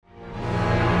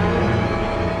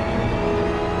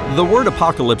The word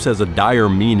apocalypse has a dire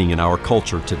meaning in our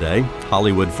culture today.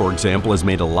 Hollywood, for example, has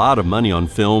made a lot of money on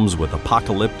films with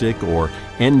apocalyptic or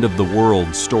end-of-the-world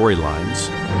storylines.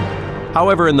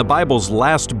 However, in the Bible's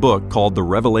last book, called The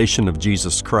Revelation of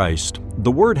Jesus Christ,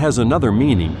 the word has another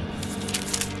meaning.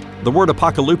 The word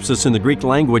apocalypsis in the Greek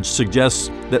language suggests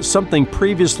that something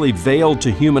previously veiled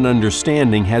to human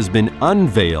understanding has been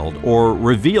unveiled or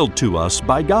revealed to us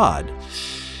by God.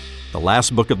 The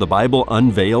last book of the Bible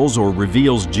unveils or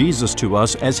reveals Jesus to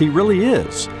us as He really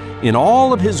is, in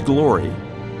all of His glory.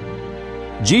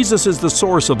 Jesus is the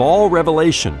source of all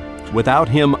revelation. Without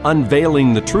Him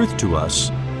unveiling the truth to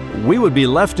us, we would be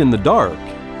left in the dark,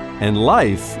 and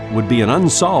life would be an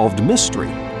unsolved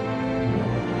mystery.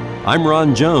 I'm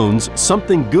Ron Jones.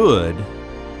 Something Good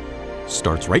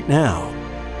starts right now.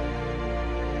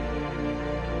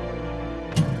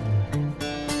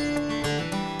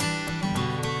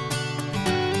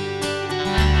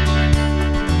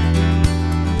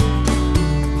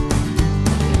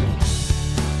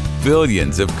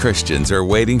 Billions of Christians are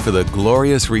waiting for the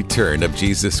glorious return of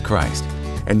Jesus Christ,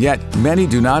 and yet many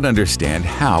do not understand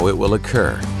how it will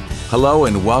occur. Hello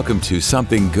and welcome to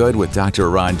Something Good with Dr.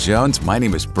 Ron Jones. My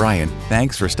name is Brian.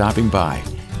 Thanks for stopping by.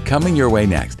 Coming your way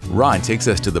next, Ron takes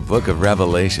us to the book of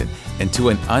Revelation and to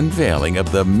an unveiling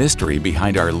of the mystery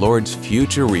behind our Lord's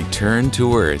future return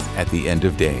to earth at the end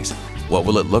of days. What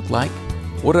will it look like?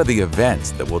 What are the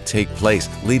events that will take place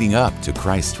leading up to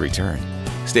Christ's return?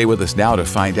 Stay with us now to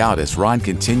find out as Ron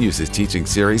continues his teaching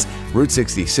series, Route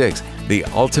 66, the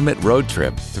ultimate road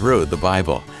trip through the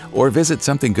Bible. Or visit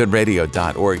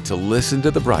somethinggoodradio.org to listen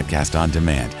to the broadcast on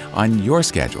demand on your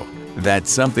schedule.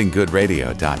 That's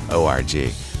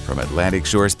somethinggoodradio.org. From Atlantic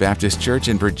Shores Baptist Church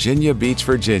in Virginia Beach,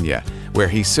 Virginia, where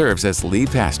he serves as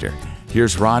lead pastor.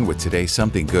 Here's Ron with today's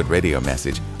Something Good radio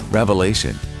message,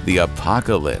 Revelation, the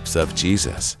Apocalypse of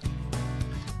Jesus.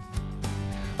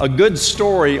 A good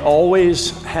story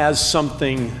always has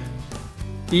something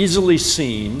easily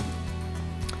seen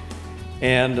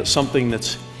and something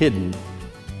that's hidden.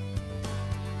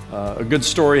 A good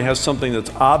story has something that's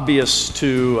obvious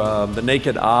to the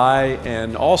naked eye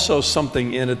and also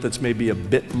something in it that's maybe a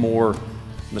bit more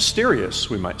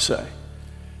mysterious, we might say.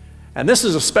 And this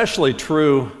is especially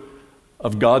true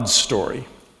of God's story.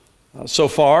 So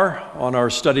far, on our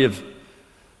study of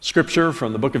Scripture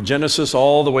from the book of Genesis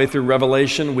all the way through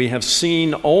Revelation, we have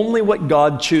seen only what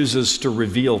God chooses to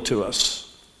reveal to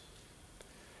us.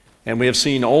 And we have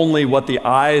seen only what the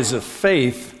eyes of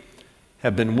faith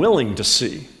have been willing to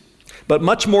see. But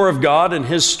much more of God and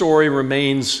His story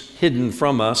remains hidden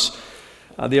from us.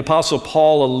 The Apostle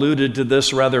Paul alluded to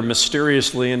this rather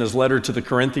mysteriously in his letter to the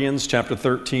Corinthians, chapter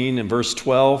 13 and verse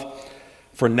 12.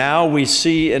 For now we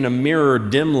see in a mirror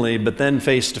dimly, but then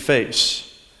face to face.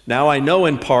 Now I know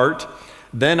in part,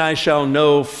 then I shall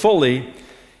know fully,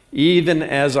 even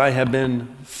as I have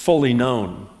been fully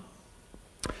known.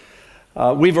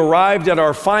 We've arrived at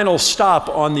our final stop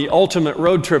on the ultimate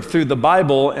road trip through the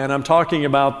Bible, and I'm talking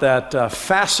about that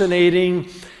fascinating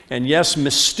and yes,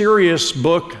 mysterious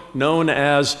book known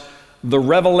as the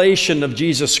Revelation of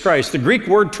Jesus Christ. The Greek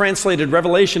word translated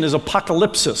revelation is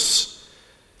apocalypsis,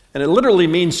 and it literally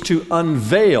means to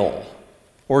unveil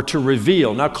or to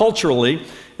reveal. Now, culturally,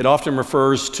 it often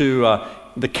refers to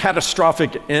the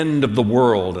catastrophic end of the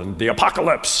world and the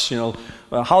apocalypse.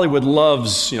 Hollywood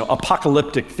loves,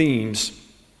 apocalyptic themes.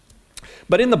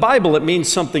 But in the Bible, it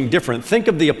means something different. Think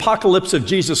of the apocalypse of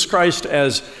Jesus Christ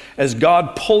as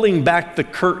God pulling back the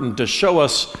curtain to show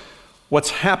us what's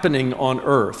happening on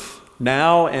earth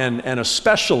now and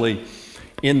especially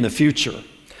in the future.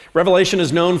 Revelation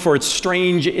is known for its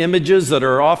strange images that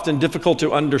are often difficult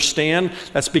to understand.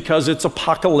 That's because it's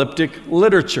apocalyptic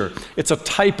literature. It's a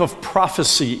type of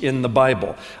prophecy in the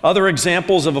Bible. Other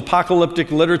examples of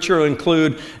apocalyptic literature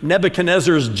include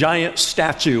Nebuchadnezzar's giant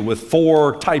statue with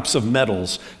 4 types of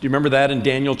metals. Do you remember that in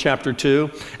Daniel chapter 2?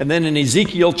 And then in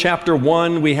Ezekiel chapter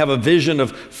 1, we have a vision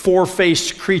of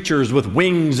 4-faced creatures with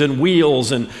wings and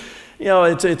wheels. And,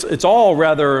 it's all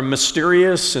rather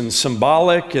mysterious and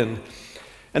symbolic.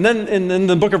 And then in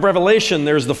the book of Revelation,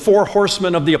 there's the 4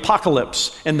 horsemen of the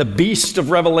apocalypse and the beast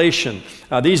of Revelation.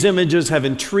 These images have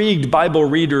intrigued Bible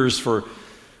readers for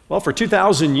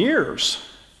 2,000 years.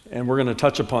 And we're going to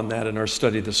touch upon that in our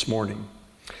study this morning.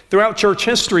 Throughout church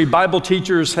history, Bible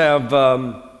teachers have,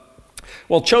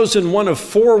 chosen one of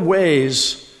 4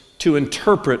 ways to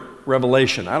interpret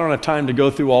Revelation. I don't have time to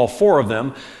go through all 4 of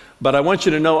them, but I want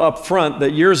you to know up front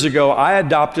that years ago, I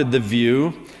adopted the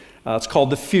view. It's called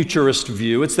the futurist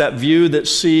view. It's that view that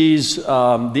sees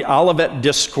the Olivet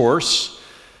Discourse,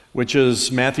 which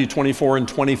is Matthew 24 and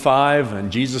 25,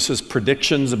 and Jesus'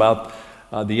 predictions about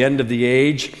the end of the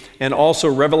age, and also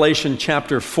Revelation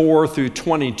chapter 4 through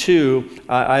 22.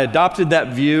 I adopted that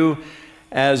view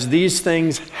as these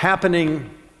things happening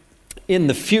in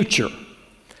the future.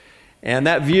 And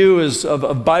that view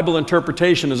of Bible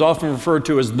interpretation is often referred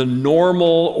to as the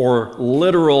normal or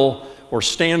literal or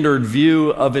standard view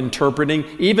of interpreting,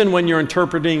 even when you're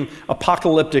interpreting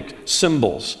apocalyptic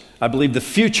symbols. I believe the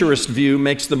futurist view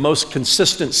makes the most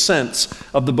consistent sense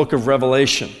of the book of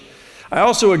Revelation. I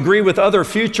also agree with other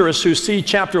futurists who see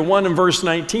chapter 1 and verse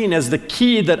 19 as the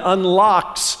key that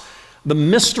unlocks the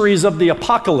mysteries of the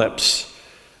apocalypse.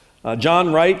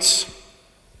 John writes,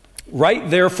 "Write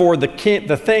therefore the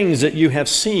things that you have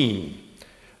seen,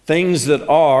 things that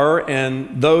are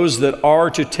and those that are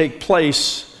to take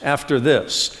place after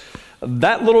this."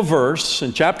 That little verse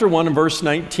in chapter 1 and verse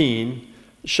 19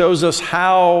 shows us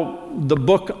how the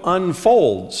book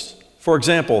unfolds. For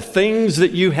example, things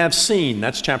that you have seen,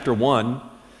 that's chapter 1.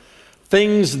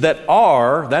 Things that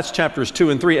are, that's chapters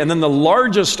 2 and 3. And then the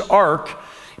largest arc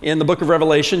in the book of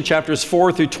Revelation, chapters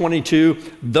 4 through 22,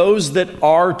 those that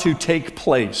are to take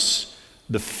place,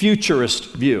 the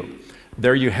futurist view.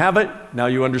 There you have it. Now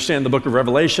you understand the book of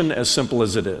Revelation as simple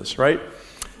as it is, right?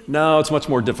 No, it's much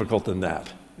more difficult than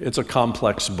that. It's a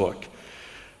complex book.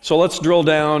 So let's drill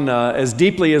down as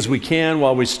deeply as we can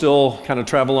while we still kind of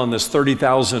travel on this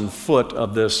 30,000 foot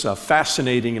of this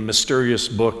fascinating and mysterious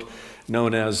book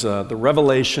known as the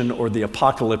Revelation or the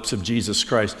Apocalypse of Jesus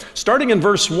Christ. Starting in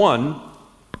verse 1,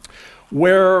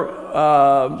 where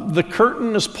the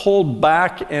curtain is pulled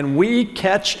back and we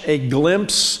catch a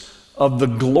glimpse of the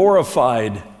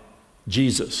glorified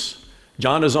Jesus.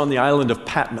 John is on the island of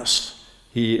Patmos.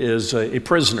 He is a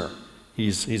prisoner.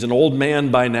 He's an old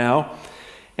man by now.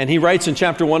 And he writes in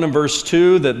chapter 1 and verse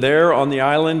 2 that there on the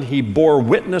island he bore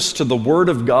witness to the word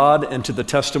of God and to the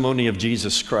testimony of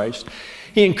Jesus Christ.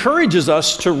 He encourages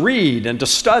us to read and to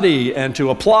study and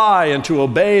to apply and to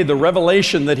obey the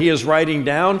revelation that he is writing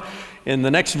down. In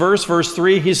the next verse, verse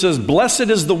 3, he says,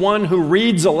 "Blessed is the one who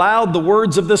reads aloud the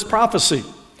words of this prophecy,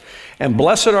 and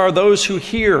blessed are those who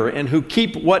hear and who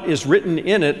keep what is written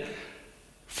in it,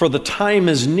 for the time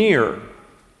is near."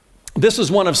 This is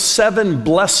one of 7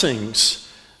 blessings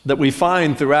that we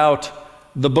find throughout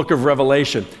the book of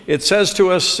Revelation. It says to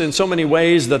us in so many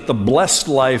ways that the blessed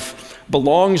life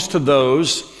belongs to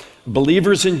those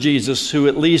believers in Jesus who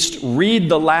at least read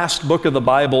the last book of the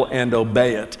Bible and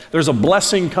obey it. There's a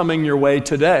blessing coming your way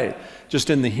today, just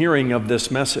in the hearing of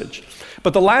this message.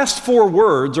 But the last 4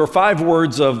 words, or 5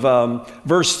 words of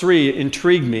verse 3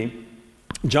 intrigue me.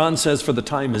 John says, "For the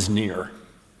time is near."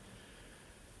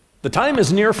 The time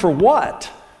is near for what?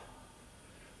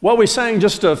 Well, we sang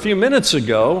just a few minutes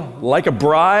ago, like a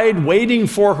bride waiting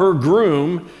for her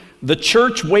groom, the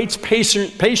church waits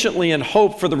patiently in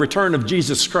hope for the return of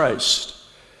Jesus Christ.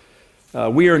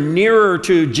 We are nearer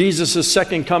to Jesus'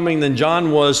 second coming than John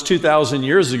was 2,000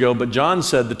 years ago, but John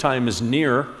said the time is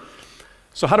near.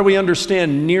 So how do we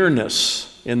understand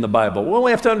nearness in the Bible? Well,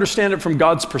 we have to understand it from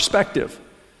God's perspective.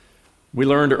 We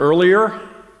learned earlier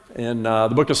in the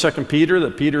book of 2 Peter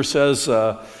that Peter says,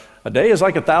 a day is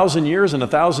like 1,000 years, and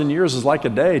 1,000 years is like a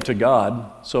day to God.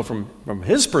 So from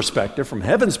his perspective, from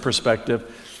heaven's perspective,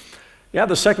 yeah,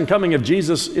 the second coming of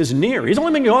Jesus is near. He's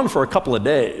only been gone for a couple of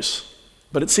days,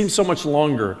 but it seems so much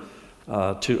longer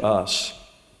to us.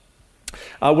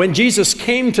 When Jesus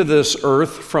came to this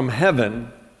earth from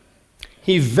heaven,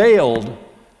 he veiled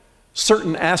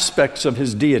certain aspects of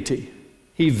his deity.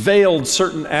 He veiled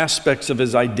certain aspects of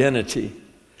his identity.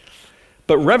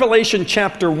 But Revelation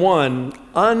chapter 1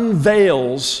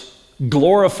 unveils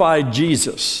glorified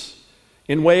Jesus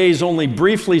in ways only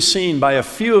briefly seen by a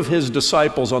few of his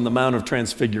disciples on the Mount of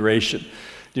Transfiguration. Do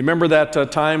you remember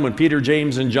that time when Peter,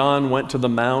 James, and John went to the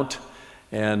Mount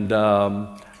and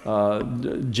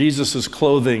Jesus'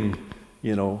 clothing,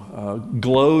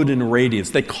 glowed in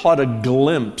radiance? They caught a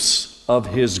glimpse of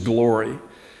his glory.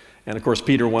 And of course,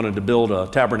 Peter wanted to build a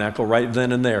tabernacle right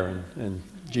then and there. And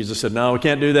Jesus said, "No, we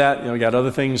can't do that. We got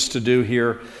other things to do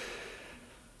here."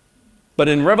 But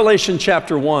in Revelation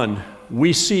chapter 1,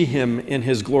 we see him in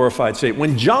his glorified state.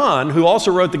 When John, who also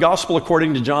wrote the Gospel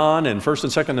according to John and 1st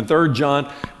and 2nd and 3rd John,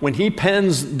 when he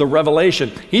pens the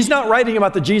Revelation, he's not writing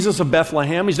about the Jesus of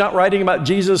Bethlehem. He's not writing about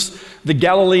Jesus, the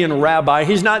Galilean rabbi.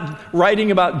 He's not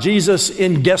writing about Jesus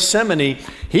in Gethsemane.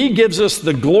 He gives us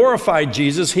the glorified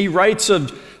Jesus. He writes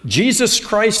of Jesus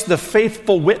Christ, the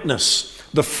faithful witness,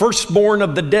 the firstborn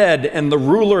of the dead and the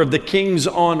ruler of the kings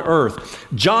on earth.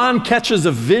 John catches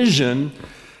a vision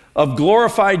of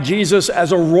glorified Jesus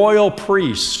as a royal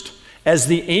priest, as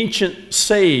the ancient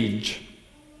sage.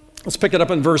 Let's pick it up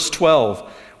in verse 12.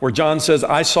 where John says,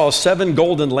 I saw 7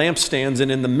 golden lampstands,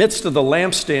 and in the midst of the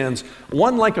lampstands,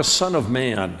 one like a son of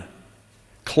man,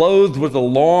 clothed with a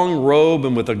long robe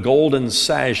and with a golden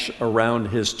sash around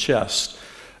his chest.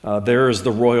 There is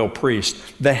the royal priest.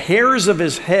 The hairs of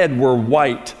his head were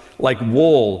white, like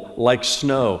wool, like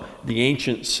snow, the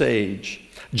ancient sage.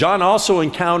 John also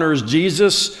encounters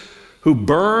Jesus, who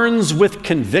burns with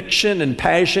conviction and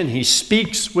passion. He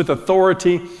speaks with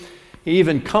authority. He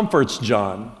even comforts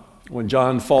John when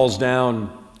John falls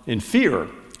down in fear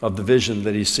of the vision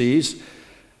that he sees.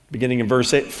 Beginning in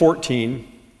verse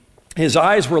 14, his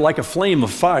eyes were like a flame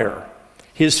of fire.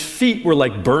 His feet were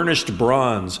like burnished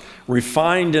bronze,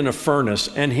 refined in a furnace,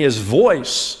 and his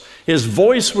voice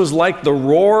was like the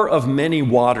roar of many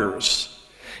waters.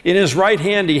 In his right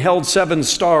hand he held 7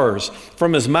 stars.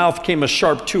 From his mouth came a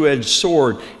sharp 2-edged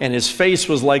sword, and his face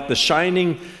was like the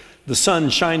sun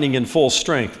shining in full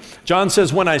strength. John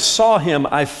says, when I saw him,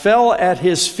 I fell at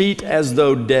his feet as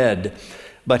though dead.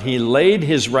 But he laid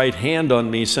his right hand on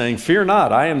me, saying, fear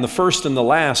not, I am the first and the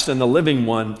last and the living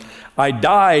one. I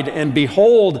died, and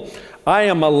behold, I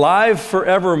am alive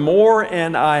forevermore,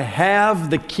 and I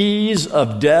have the keys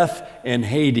of death and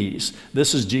Hades.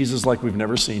 This is Jesus like we've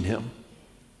never seen him.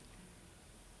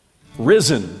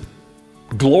 Risen,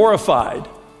 glorified,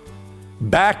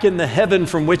 back in the heaven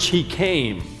from which he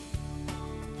came,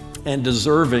 and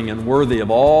deserving and worthy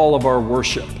of all of our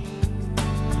worship.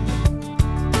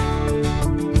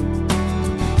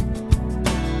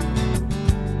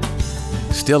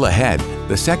 Still ahead,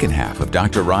 the second half of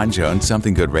Dr. Ron Jones'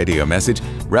 Something Good radio message,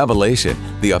 Revelation,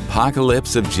 the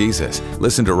Apocalypse of Jesus.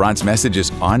 Listen to Ron's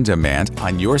messages on demand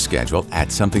on your schedule at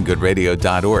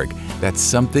somethinggoodradio.org.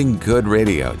 That's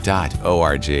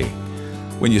somethinggoodradio.org.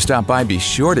 When you stop by, be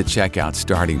sure to check out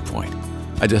Starting Point,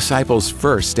 A Disciple's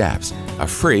First Steps, a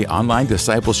free online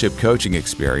discipleship coaching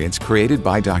experience created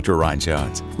by Dr. Ron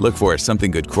Jones. Look for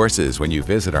Something Good courses when you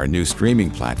visit our new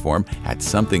streaming platform at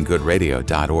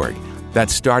somethinggoodradio.org.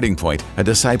 That's Starting Point, A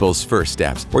Disciple's First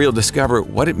Steps, where you'll discover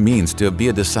what it means to be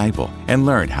a disciple and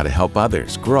learn how to help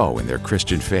others grow in their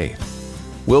Christian faith.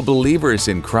 Will believers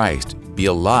in Christ be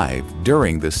alive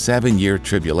during the 7-year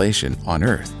tribulation on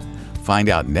earth? Find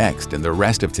out next in the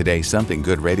rest of today's Something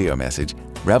Good radio message,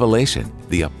 Revelation,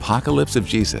 the Apocalypse of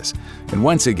Jesus. And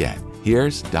once again,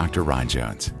 here's Dr. Ron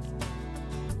Jones.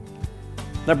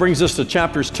 That brings us to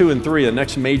chapters 2 and 3, the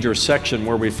next major section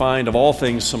where we find, of all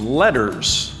things, some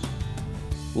letters.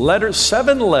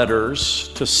 7 letters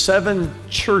to 7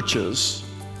 churches,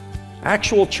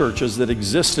 actual churches that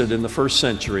existed in the first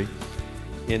century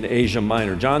in Asia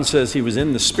Minor. John says he was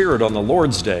in the Spirit on the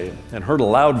Lord's Day and heard a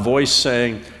loud voice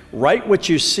saying, write what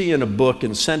you see in a book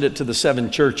and send it to the 7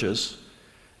 churches.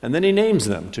 And then he names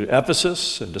them, to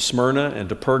Ephesus and to Smyrna and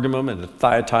to Pergamum and to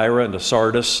Thyatira and to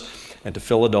Sardis and to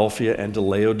Philadelphia and to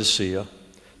Laodicea.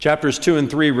 Chapters 2 and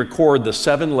 3 record the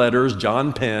 7 letters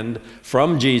John penned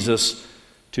from Jesus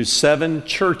to 7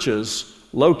 churches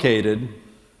located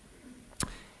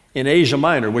in Asia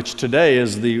Minor, which today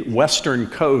is the western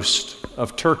coast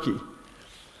of Turkey.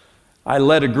 I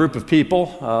led a group of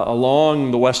people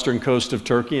along the western coast of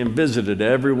Turkey and visited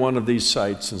every one of these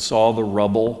sites and saw the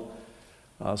rubble.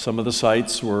 Some of the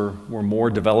sites were more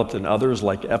developed than others,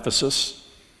 like Ephesus.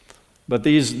 But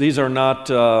these are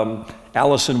not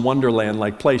Alice in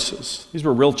Wonderland-like places. These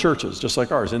were real churches, just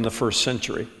like ours, in the first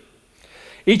century.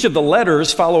 Each of the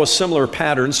letters follow a similar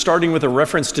pattern, starting with a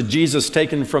reference to Jesus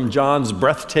taken from John's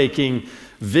breathtaking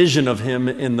vision of him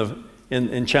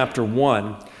in chapter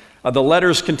 1. The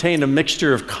letters contain a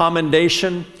mixture of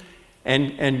commendation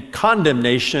and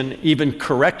condemnation, even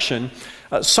correction.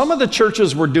 Some of the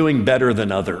churches were doing better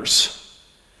than others.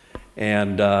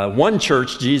 And one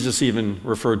church Jesus even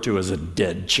referred to as a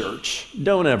dead church.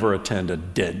 Don't ever attend a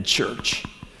dead church.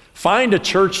 Find a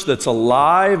church that's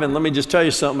alive, and let me just tell you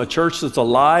something, a church that's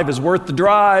alive is worth the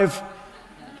drive,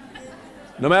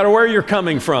 no matter where you're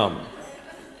coming from.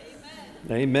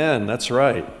 Amen, that's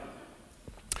right.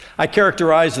 I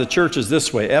characterize the churches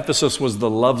this way. Ephesus was the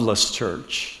loveless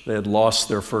church. They had lost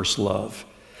their first love.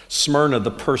 Smyrna, the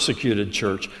persecuted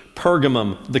church.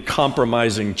 Pergamum, the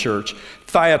compromising church.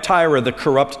 Thyatira, the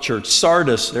corrupt church.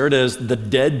 Sardis, there it is, the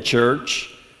dead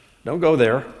church. Don't go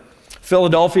there.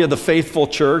 Philadelphia, the faithful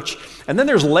church. And then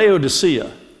there's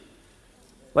Laodicea.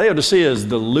 Laodicea is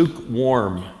the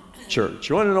lukewarm church.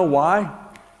 You want to know why? It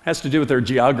has to do with their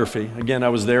geography. Again, I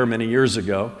was there many years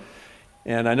ago,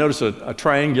 and I noticed a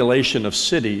triangulation of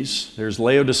cities. There's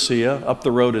Laodicea. Up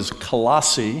the road is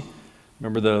Colossae.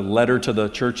 Remember the letter to the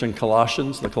church in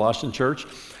Colossians, the Colossian church?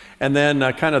 And then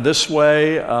kind of this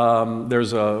way,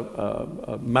 there's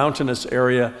a mountainous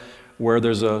area where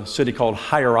there's a city called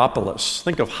Hierapolis.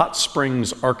 Think of Hot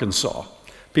Springs, Arkansas.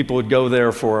 People would go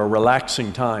there for a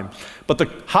relaxing time. But the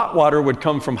hot water would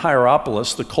come from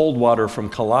Hierapolis, the cold water from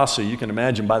Colossae. You can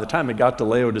imagine by the time it got to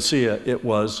Laodicea, it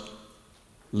was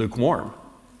lukewarm.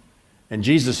 And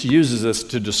Jesus uses this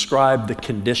to describe the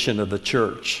condition of the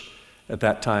church at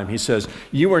that time. He says,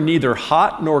 "You are neither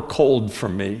hot nor cold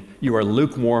from me. You are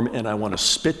lukewarm, and I want to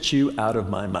spit you out of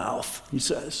my mouth," he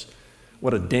says.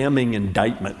 What a damning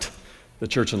indictment the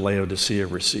church in Laodicea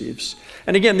receives.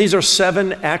 And again, these are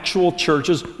 7 actual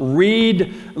churches.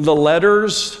 Read the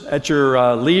letters at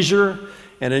your leisure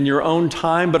and in your own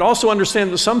time, but also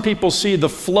understand that some people see the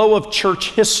flow of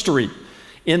church history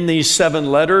in these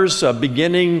 7 letters,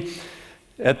 beginning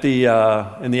at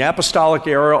in the apostolic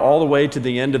era all the way to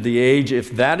the end of the age.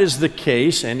 If that is the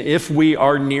case, and if we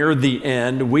are near the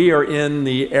end, we are in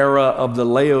the era of the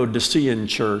Laodicean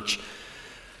church.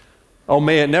 Oh,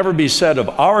 may it never be said of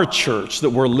our church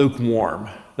that we're lukewarm,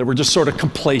 that we're just sort of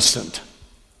complacent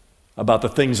about the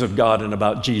things of God and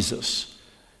about Jesus.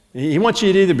 He wants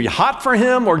you to either be hot for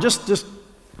him or just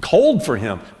cold for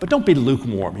him, but don't be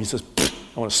lukewarm. He says,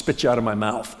 I want to spit you out of my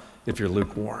mouth if you're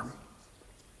lukewarm.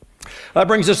 That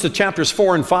brings us to chapters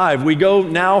 4 and 5. We go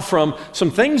now from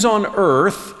some things on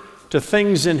earth to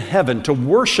things in heaven, to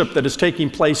worship that is taking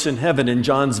place in heaven in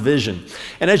John's vision.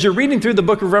 And as you're reading through the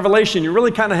book of Revelation, you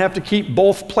really kind of have to keep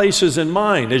both places in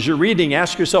mind. As you're reading,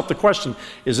 ask yourself the question,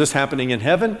 is this happening in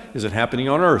heaven? Is it happening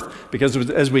on earth? Because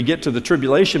as we get to the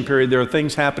tribulation period, there are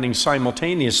things happening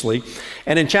simultaneously.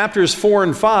 And in chapters 4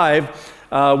 and 5,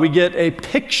 we get a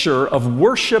picture of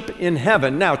worship in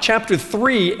heaven. Now, chapter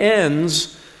 3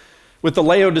 ends with the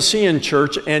Laodicean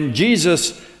church and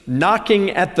Jesus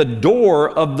knocking at the door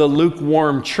of the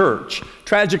lukewarm church.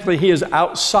 Tragically, he is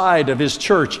outside of his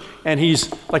church, and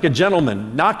he's like a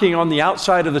gentleman knocking on the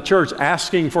outside of the church,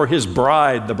 asking for his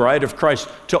bride, the bride of Christ,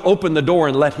 to open the door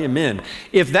and let him in.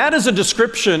 If that is a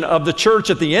description of the church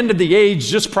at the end of the age,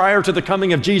 just prior to the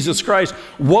coming of Jesus Christ,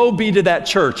 woe be to that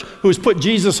church who's put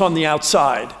Jesus on the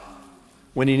outside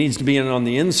when he needs to be in on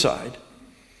the inside.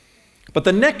 But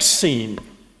the next scene,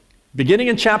 beginning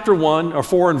in chapter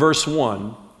 4 and verse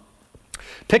 1,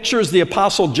 pictures the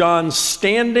Apostle John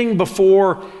standing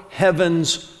before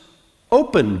heaven's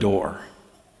open door.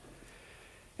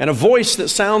 And a voice that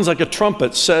sounds like a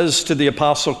trumpet says to the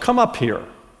apostle, "Come up here,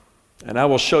 and I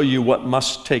will show you what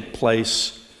must take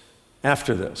place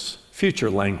after this." Future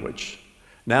language.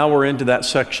 Now we're into that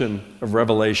section of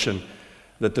Revelation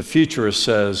that the futurist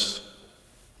says,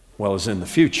 is in the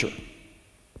future.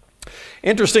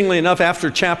 Interestingly enough, after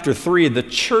chapter 3, the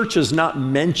church is not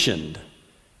mentioned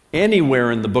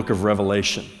anywhere in the book of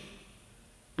Revelation.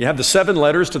 You have the 7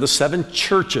 letters to the 7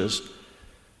 churches,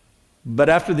 but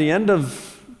after the end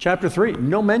of chapter 3,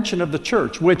 no mention of the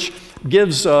church, which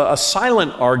gives a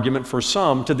silent argument for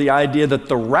some to the idea that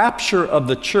the rapture of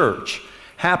the church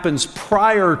happens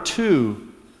prior to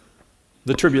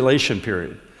the tribulation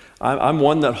period. I'm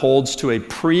one that holds to a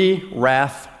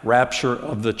pre-wrath rapture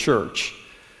of the church,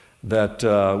 that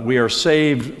we are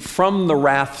saved from the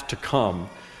wrath to come.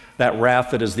 That wrath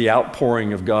that is the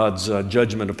outpouring of God's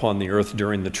judgment upon the earth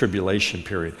during the tribulation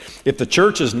period. If the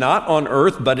church is not on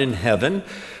earth but in heaven,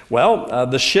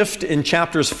 the shift in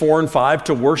chapters 4 and 5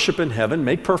 to worship in heaven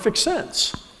make perfect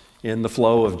sense in the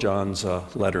flow of John's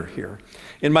letter here.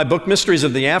 In my book, Mysteries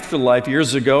of the Afterlife,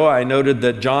 years ago, I noted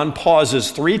that John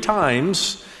pauses 3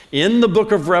 times in the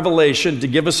book of Revelation to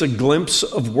give us a glimpse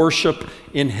of worship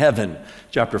in heaven.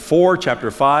 Chapter 4, chapter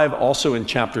 5, also in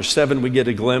chapter 7, we get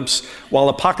a glimpse. While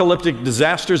apocalyptic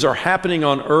disasters are happening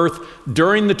on earth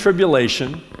during the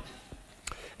tribulation,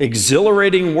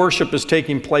 exhilarating worship is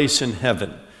taking place in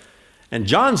heaven. And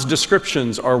John's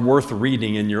descriptions are worth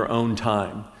reading in your own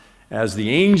time, as the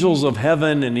angels of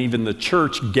heaven and even the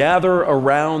church gather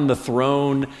around the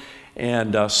throne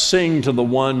and sing to the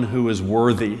one who is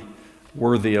worthy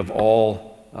of all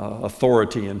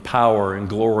authority and power and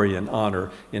glory and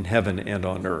honor in heaven and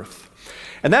on earth.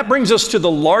 And that brings us to the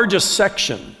largest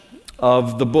section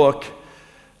of the book,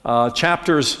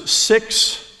 chapters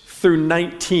 6 through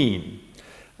 19.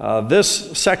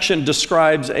 This section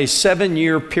describes a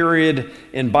 7-year period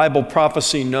in Bible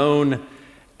prophecy known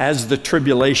as the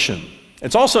tribulation.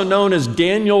 It's also known as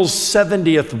Daniel's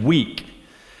 70th week.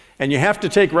 And you have to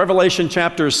take Revelation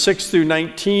chapters 6 through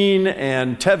 19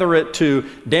 and tether it to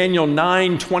Daniel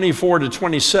 9, 24 to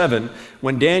 27,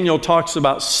 when Daniel talks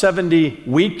about 70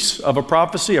 weeks of a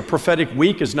prophecy. A prophetic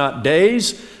week is not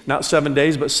days, not 7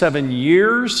 days, but 7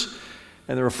 years.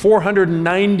 And there are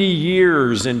 490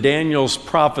 years in Daniel's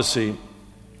prophecy.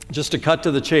 Just to cut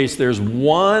to the chase, there's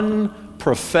one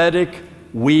prophetic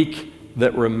week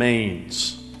that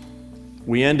remains.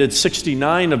 We ended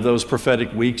 69 of those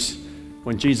prophetic weeks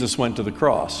when Jesus went to the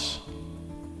cross.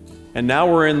 And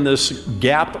now we're in this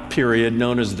gap period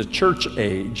known as the church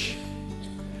age,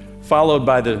 followed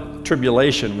by the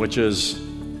tribulation, which is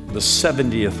the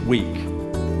 70th week.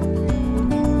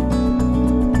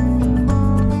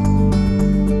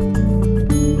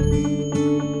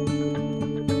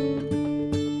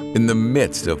 In the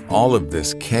midst of all of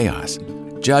this chaos,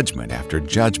 judgment after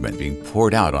judgment being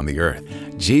poured out on the earth,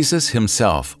 Jesus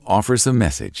himself offers a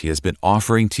message he has been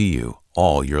offering to you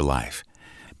all your life.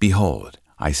 Behold,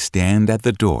 I stand at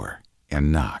the door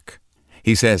and knock.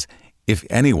 He says, if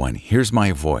anyone hears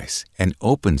my voice and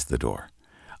opens the door,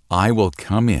 I will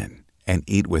come in and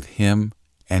eat with him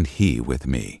and he with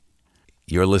me.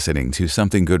 You're listening to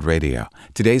Something Good Radio.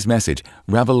 Today's message,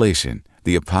 Revelation,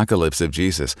 the Apocalypse of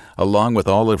Jesus, along with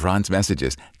all of Ron's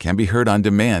messages, can be heard on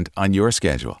demand on your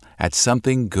schedule at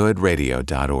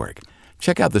somethinggoodradio.org.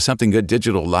 Check out the Something Good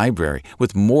digital library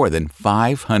with more than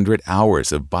 500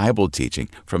 hours of Bible teaching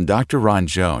from Dr. Ron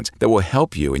Jones that will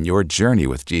help you in your journey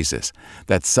with Jesus.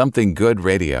 That's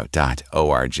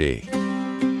somethinggoodradio.org.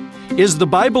 Is the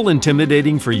Bible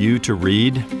intimidating for you to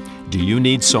read? Do you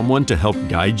need someone to help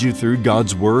guide you through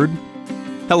God's Word?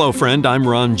 Hello, friend. I'm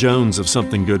Ron Jones of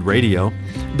Something Good Radio.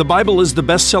 The Bible is the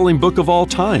best-selling book of all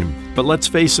time, but let's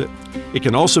face it, it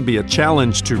can also be a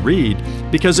challenge to read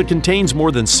because it contains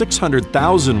more than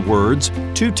 600,000 words,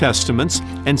 2 testaments,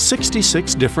 and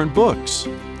 66 different books.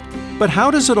 But how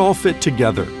does it all fit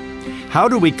together? How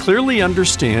do we clearly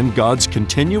understand God's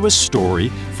continuous story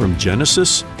from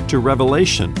Genesis to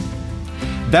Revelation?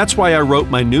 That's why I wrote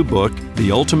my new book,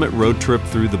 The Ultimate Road Trip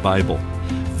Through the Bible.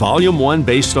 Volume 1,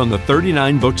 based on the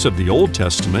 39 books of the Old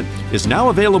Testament, is now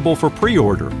available for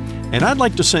pre-order, and I'd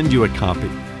like to send you a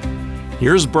copy.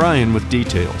 Here's Brian with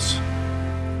details.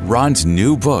 Ron's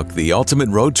new book, The Ultimate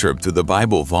Road Trip Through the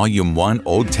Bible, Volume 1,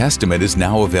 Old Testament, is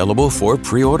now available for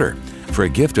pre-order. For a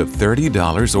gift of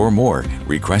 $30 or more,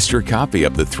 request your copy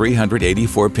of the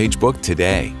 384-page book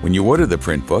today. When you order the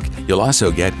print book, you'll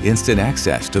also get instant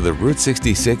access to the Route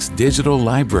 66 Digital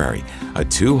Library, a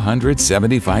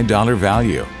 $275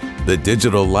 value. The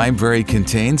digital library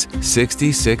contains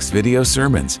 66 video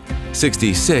sermons,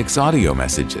 66 audio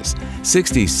messages,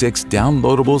 66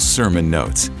 downloadable sermon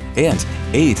notes, and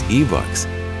 8 ebooks.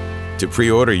 To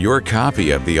pre-order your copy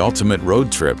of The Ultimate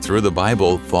Road Trip Through the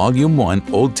Bible, Volume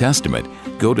 1, Old Testament,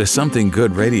 go to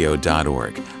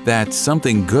somethinggoodradio.org. That's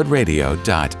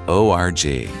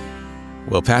somethinggoodradio.org.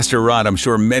 Well, Pastor Ron, I'm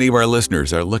sure many of our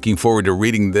listeners are looking forward to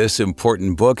reading this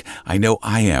important book. I know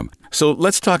I am. So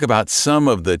let's talk about some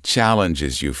of the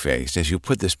challenges you faced as you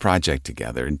put this project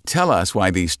together, and tell us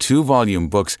why these 2-volume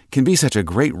books can be such a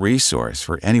great resource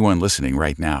for anyone listening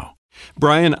right now.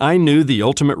 Brian, I knew The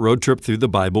Ultimate Road Trip Through the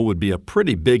Bible would be a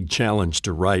pretty big challenge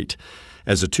to write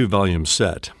as a 2-volume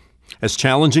set. As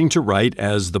challenging to write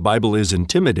as the Bible is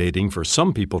intimidating for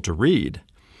some people to read.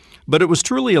 But it was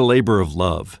truly a labor of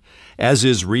love, as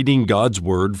is reading God's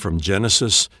Word from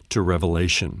Genesis to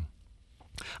Revelation.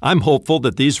 I'm hopeful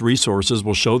that these resources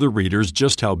will show the readers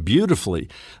just how beautifully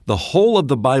the whole of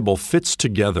the Bible fits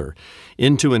together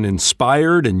into an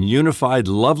inspired and unified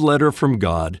love letter from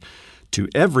God to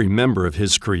every member of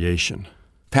His creation.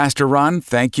 Pastor Ron,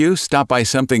 thank you. Stop by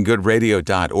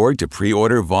somethinggoodradio.org to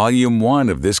pre-order Volume 1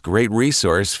 of this great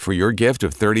resource for your gift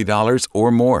of $30 or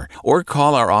more. Or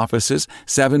call our offices,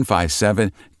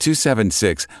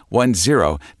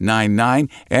 757-276-1099.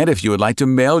 And if you would like to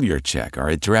mail your check, our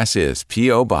address is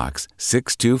P.O. Box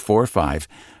 6245,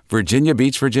 Virginia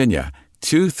Beach, Virginia,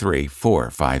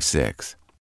 23456.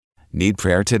 Need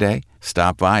prayer today?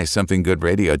 Stop by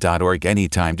somethinggoodradio.org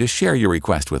anytime to share your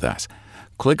request with us.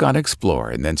 Click on Explore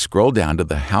and then scroll down to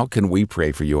the How Can We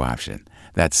Pray For You option.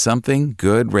 That's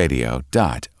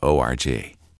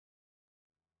somethinggoodradio.org.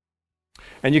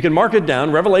 And you can mark it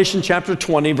down. Revelation chapter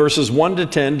 20, verses 1 to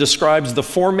 10 describes the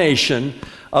formation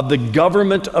of the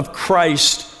government of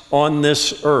Christ on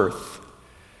this earth.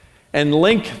 And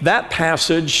link that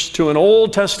passage to an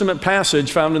Old Testament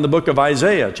passage found in the book of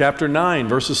Isaiah, chapter 9,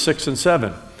 verses 6 and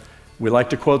 7. We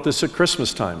like to quote this at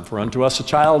Christmas time. For unto us a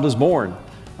child is born,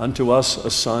 unto us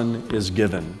a son is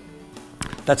given.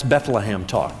 That's Bethlehem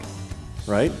talk,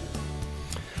 right?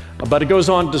 But it goes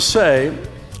on to say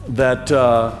that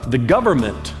the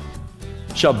government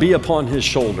shall be upon his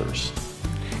shoulders,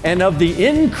 and of the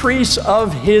increase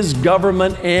of his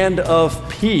government and of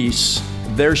peace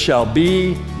there shall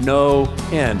be no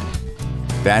end.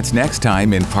 That's next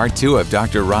time in part 2 of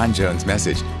Dr. Ron Jones'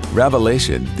 message,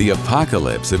 Revelation, the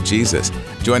Apocalypse of Jesus.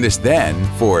 Join us then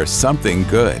for Something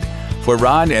Good. For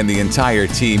Ron and the entire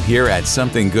team here at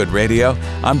Something Good Radio,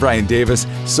 I'm Brian Davis.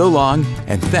 So long,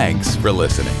 and thanks for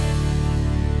listening.